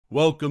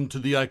Welcome to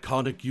the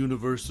iconic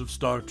universe of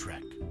Star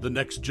Trek, The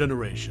Next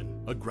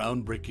Generation, a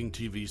groundbreaking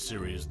TV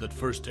series that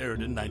first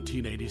aired in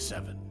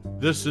 1987.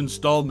 This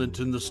installment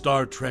in the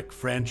Star Trek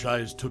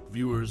franchise took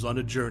viewers on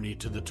a journey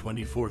to the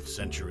 24th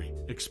century,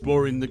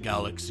 exploring the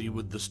galaxy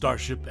with the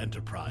Starship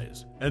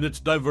Enterprise and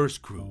its diverse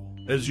crew.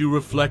 As you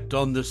reflect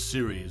on this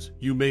series,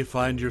 you may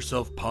find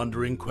yourself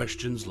pondering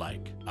questions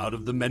like, out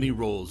of the many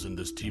roles in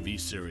this TV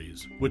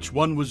series, which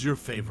one was your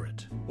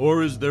favorite?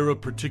 Or is there a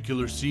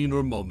particular scene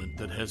or moment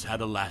that has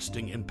had a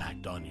lasting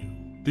impact on you?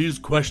 These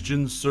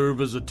questions serve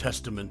as a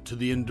testament to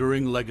the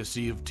enduring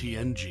legacy of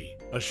TNG,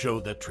 a show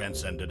that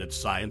transcended its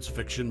science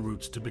fiction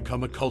roots to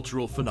become a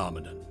cultural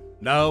phenomenon.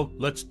 Now,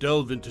 let's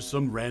delve into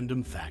some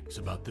random facts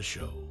about the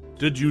show.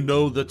 Did you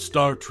know that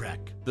Star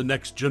Trek: The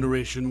Next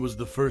Generation was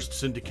the first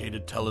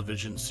syndicated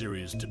television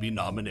series to be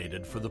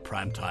nominated for the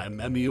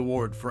Primetime Emmy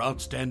Award for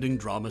Outstanding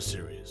Drama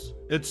Series?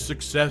 Its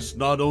success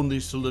not only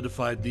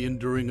solidified the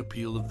enduring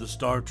appeal of the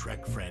Star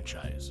Trek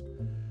franchise,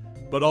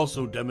 but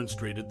also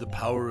demonstrated the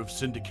power of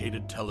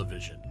syndicated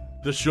television.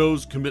 The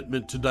show's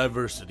commitment to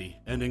diversity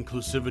and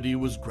inclusivity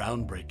was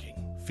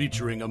groundbreaking,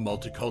 featuring a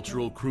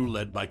multicultural crew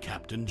led by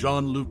Captain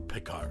Jean-Luc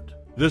Picard.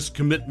 This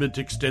commitment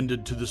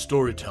extended to the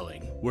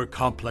storytelling, where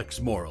complex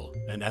moral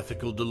and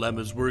ethical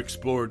dilemmas were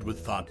explored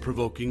with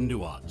thought-provoking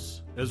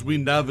nuance. As we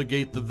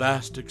navigate the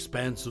vast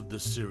expanse of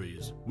this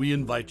series, we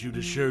invite you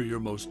to share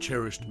your most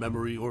cherished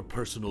memory or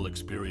personal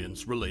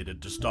experience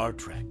related to Star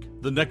Trek: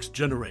 The Next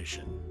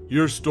Generation.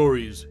 Your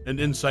stories and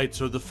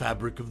insights are the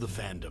fabric of the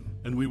fandom,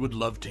 and we would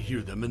love to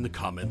hear them in the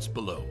comments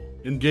below.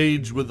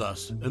 Engage with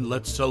us, and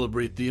let's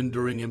celebrate the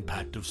enduring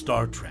impact of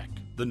Star Trek: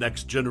 The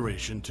Next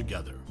Generation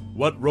together.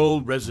 What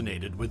role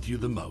resonated with you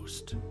the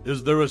most?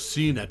 Is there a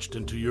scene etched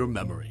into your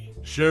memory?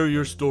 Share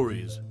your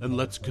stories, and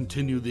let's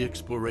continue the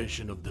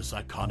exploration of this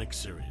iconic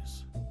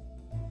series.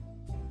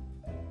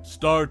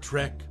 Star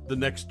Trek: The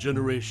Next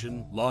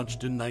Generation,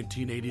 launched in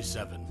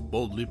 1987,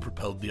 boldly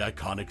propelled the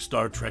iconic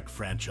Star Trek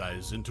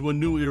franchise into a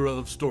new era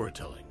of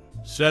storytelling.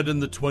 Set in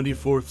the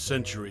 24th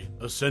century,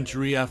 a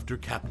century after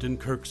Captain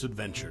Kirk's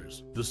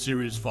adventures, the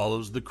series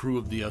follows the crew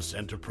of the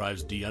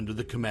Enterprise D under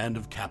the command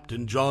of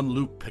Captain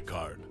Jean-Luc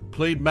Picard,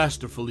 played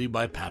masterfully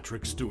by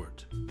Patrick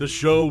Stewart. The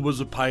show was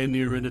a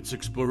pioneer in its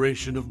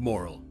exploration of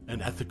moral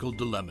and ethical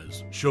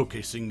dilemmas,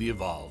 showcasing the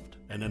evolved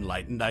and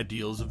enlightened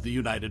ideals of the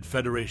United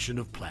Federation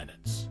of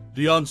Planets.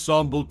 The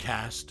ensemble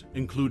cast,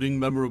 including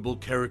memorable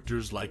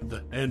characters like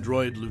the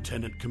android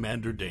Lieutenant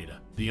Commander Data,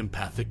 the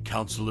empathic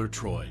counselor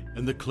Troi,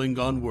 and the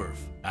Klingon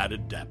Worf,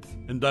 added depth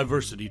and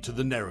diversity to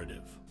the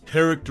narrative.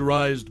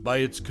 Characterized by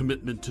its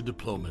commitment to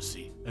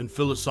diplomacy and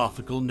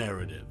philosophical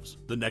narratives,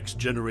 The Next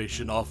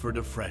Generation offered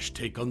a fresh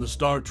take on the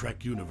Star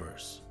Trek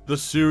universe. The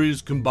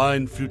series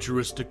combined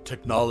futuristic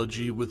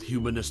technology with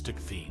humanistic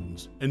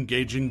themes,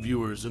 engaging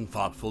viewers in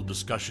thoughtful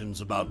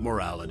discussions about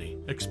morality,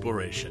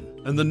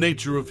 exploration, and the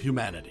nature of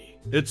humanity.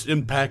 Its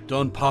impact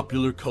on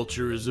popular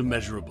culture is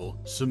immeasurable,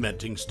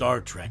 cementing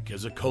Star Trek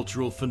as a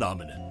cultural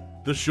phenomenon.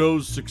 The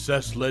show's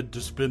success led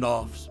to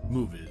spin-offs,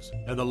 movies,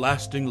 and a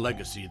lasting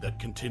legacy that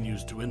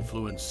continues to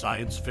influence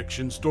science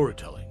fiction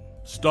storytelling.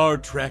 Star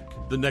Trek: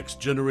 The Next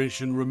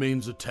Generation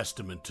remains a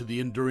testament to the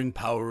enduring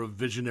power of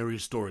visionary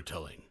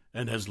storytelling,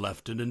 and has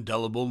left an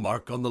indelible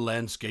mark on the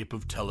landscape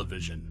of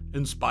television,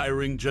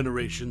 inspiring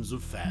generations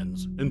of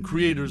fans and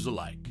creators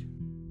alike.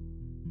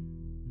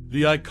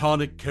 The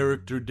iconic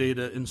character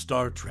Data in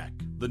Star Trek: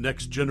 The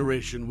Next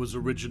Generation was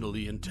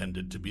originally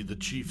intended to be the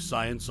chief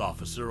science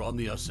officer on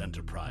the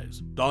Enterprise,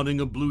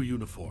 donning a blue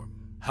uniform.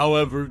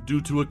 However,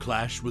 due to a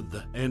clash with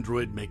the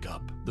android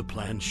makeup, the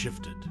plan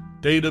shifted.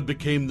 Data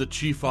became the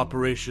chief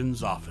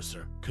operations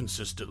officer,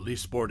 consistently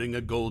sporting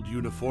a gold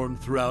uniform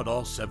throughout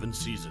all 7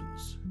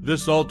 seasons.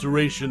 This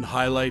alteration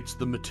highlights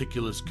the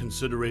meticulous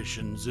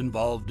considerations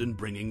involved in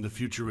bringing the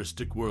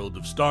futuristic world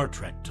of Star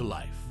Trek to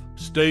life.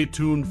 Stay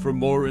tuned for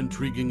more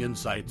intriguing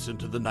insights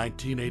into the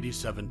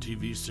 1987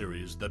 TV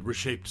series that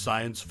reshaped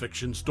science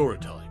fiction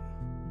storytelling.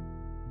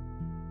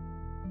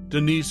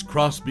 Denise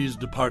Crosby's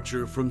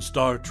departure from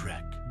Star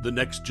Trek: The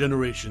Next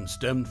Generation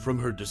stemmed from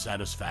her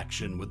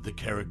dissatisfaction with the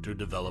character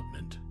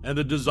development and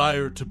a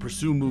desire to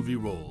pursue movie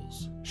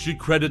roles. She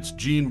credits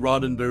Gene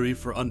Roddenberry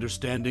for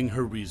understanding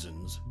her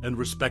reasons and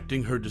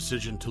respecting her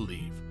decision to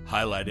leave,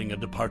 highlighting a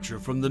departure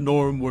from the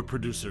norm where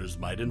producers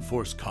might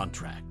enforce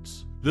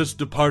contracts. This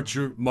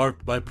departure,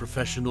 marked by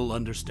professional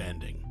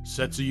understanding,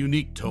 sets a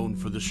unique tone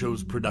for the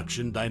show's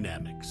production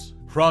dynamics.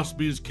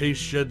 Crosby's case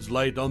sheds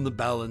light on the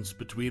balance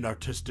between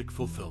artistic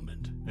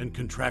fulfillment and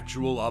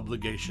contractual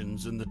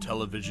obligations in the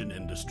television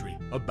industry,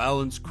 a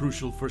balance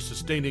crucial for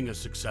sustaining a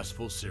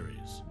successful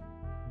series.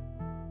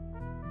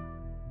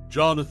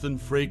 Jonathan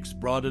Frakes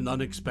brought an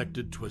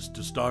unexpected twist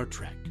to Star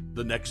Trek: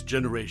 The Next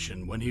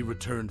Generation when he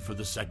returned for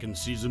the second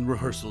season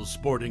rehearsals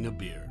sporting a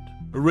beard.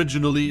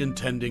 Originally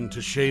intending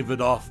to shave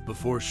it off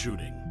before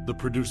shooting, the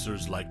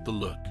producers liked the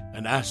look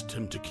and asked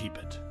him to keep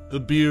it. The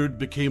beard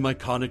became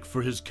iconic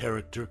for his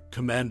character,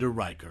 Commander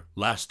Riker,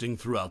 lasting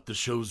throughout the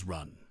show's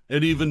run.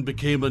 It even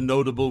became a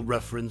notable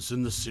reference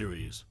in the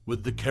series,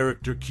 with the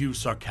character Q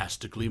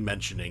sarcastically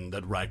mentioning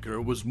that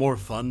Riker was more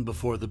fun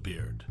before the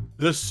beard.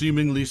 This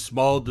seemingly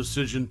small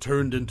decision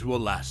turned into a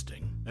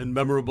lasting and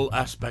memorable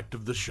aspect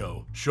of the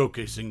show,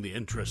 showcasing the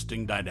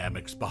interesting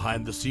dynamics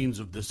behind the scenes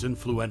of this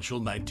influential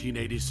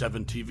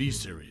 1987 TV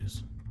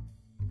series.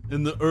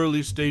 In the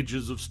early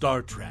stages of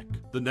Star Trek: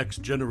 The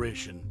Next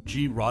Generation,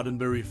 Gene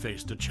Roddenberry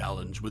faced a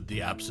challenge with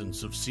the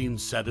absence of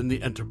scenes set in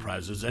the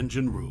Enterprise's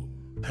engine room.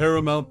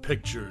 Paramount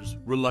Pictures,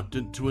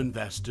 reluctant to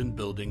invest in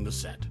building the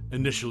set,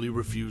 initially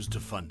refused to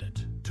fund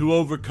it. To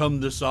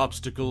overcome this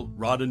obstacle,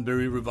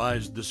 Roddenberry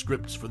revised the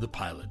scripts for the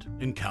pilot,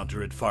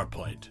 Encounter at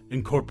Farpoint,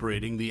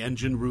 incorporating the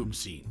engine room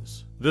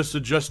scenes. This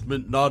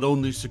adjustment not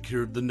only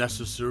secured the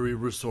necessary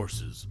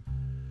resources,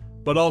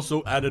 but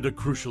also added a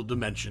crucial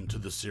dimension to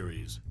the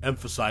series,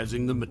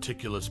 emphasizing the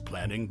meticulous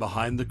planning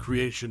behind the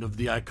creation of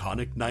the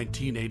iconic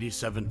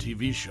 1987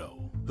 TV show.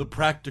 The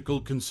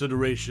practical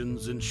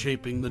considerations in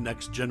shaping The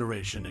Next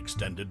Generation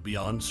extended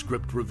beyond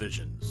script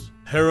revisions.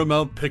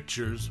 Paramount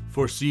Pictures,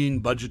 foreseeing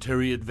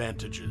budgetary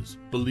advantages,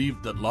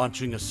 believed that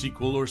launching a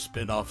sequel or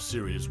spin-off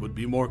series would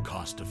be more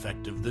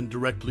cost-effective than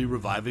directly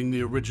reviving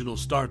the original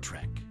Star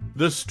Trek.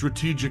 This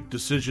strategic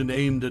decision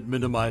aimed at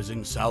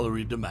minimizing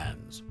salary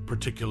demands,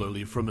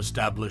 particularly from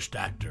established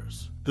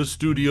actors. The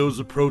studio's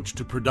approach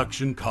to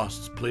production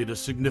costs played a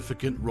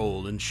significant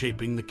role in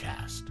shaping the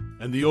cast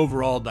and the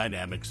overall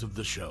dynamics of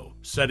the show,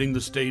 setting the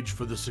stage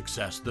for the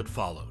success that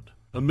followed.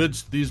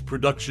 Amidst these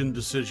production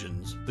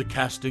decisions, the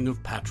casting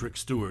of Patrick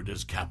Stewart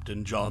as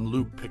Captain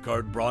Jean-Luc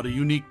Picard brought a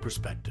unique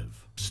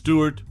perspective.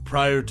 Stewart,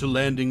 prior to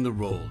landing the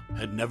role,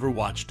 had never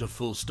watched a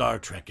full Star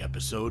Trek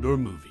episode or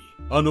movie.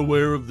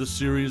 Unaware of the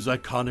series'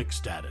 iconic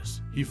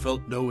status, he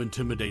felt no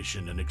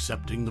intimidation in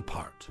accepting the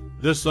part.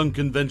 This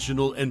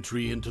unconventional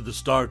entry into the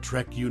Star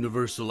Trek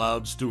universe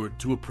allowed Stewart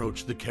to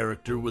approach the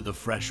character with a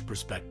fresh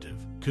perspective,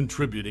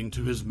 contributing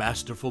to his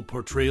masterful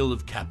portrayal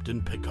of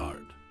Captain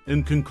Picard.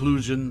 In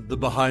conclusion, the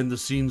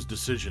behind-the-scenes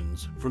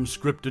decisions, from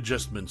script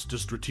adjustments to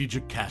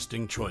strategic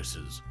casting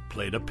choices,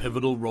 played a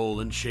pivotal role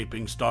in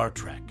shaping Star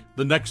Trek: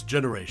 The Next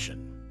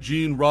Generation.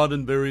 Gene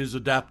Roddenberry's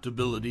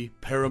adaptability,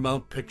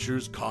 Paramount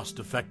Pictures'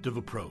 cost-effective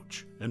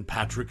approach, and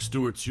Patrick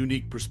Stewart's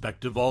unique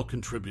perspective all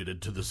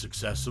contributed to the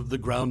success of the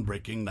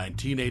groundbreaking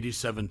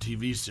 1987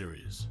 TV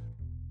series.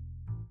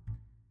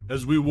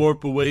 As we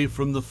warp away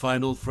from the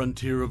final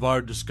frontier of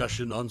our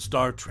discussion on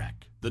Star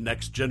Trek: The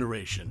Next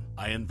Generation,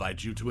 I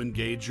invite you to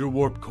engage your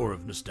warp core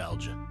of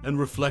nostalgia and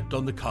reflect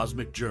on the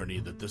cosmic journey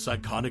that this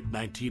iconic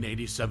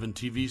 1987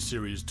 TV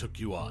series took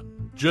you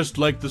on. Just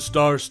like the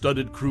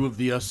star-studded crew of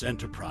the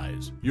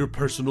Enterprise, your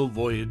personal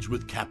voyage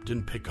with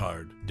Captain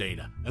Picard,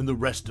 Deanna, and the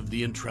rest of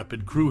the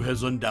intrepid crew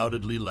has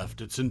undoubtedly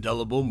left its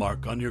indelible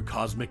mark on your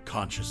cosmic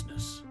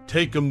consciousness.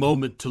 Take a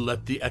moment to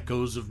let the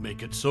echoes of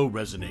Make It So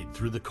resonate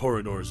through the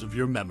corridors of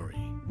your memory.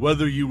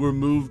 Whether you were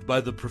moved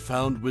by the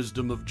profound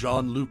wisdom of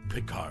Jean-Luc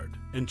Picard,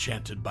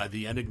 enchanted by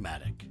the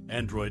enigmatic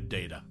android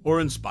Data,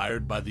 or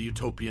inspired by the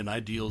utopian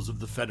ideals of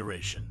the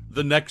Federation,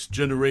 The Next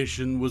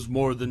Generation was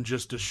more than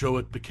just a show.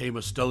 It became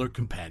a stellar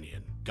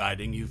companion,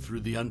 guiding you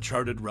through the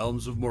uncharted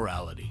realms of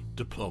morality,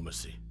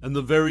 diplomacy, and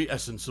the very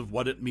essence of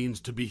what it means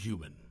to be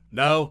human.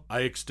 Now, I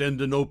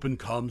extend an open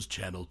comms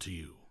channel to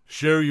you.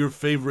 Share your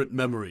favorite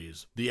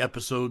memories, the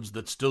episodes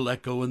that still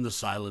echo in the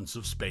silence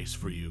of space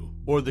for you,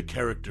 or the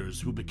characters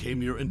who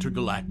became your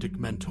intergalactic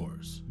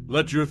mentors.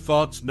 Let your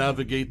thoughts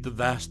navigate the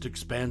vast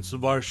expanse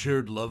of our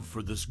shared love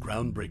for this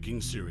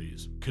groundbreaking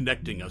series,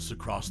 connecting us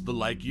across the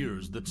light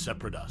years that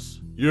separate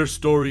us. Your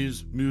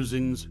stories,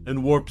 musings,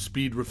 and warp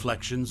speed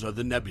reflections are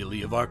the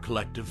nebulae of our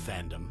collective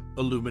fandom,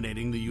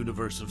 illuminating the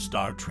universe of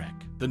Star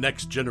Trek: The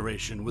Next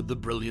Generation with the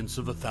brilliance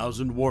of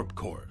 1,000 warp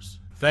cores.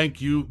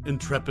 Thank you,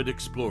 intrepid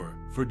explorer,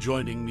 for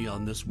joining me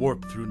on this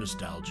warp through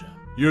nostalgia.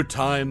 Your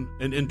time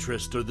and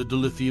interest are the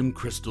dilithium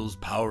crystals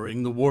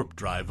powering the warp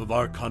drive of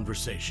our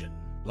conversation.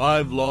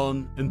 Live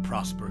long and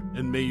prosper,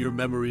 and may your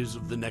memories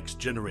of The Next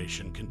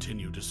Generation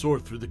continue to soar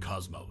through the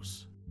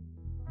cosmos.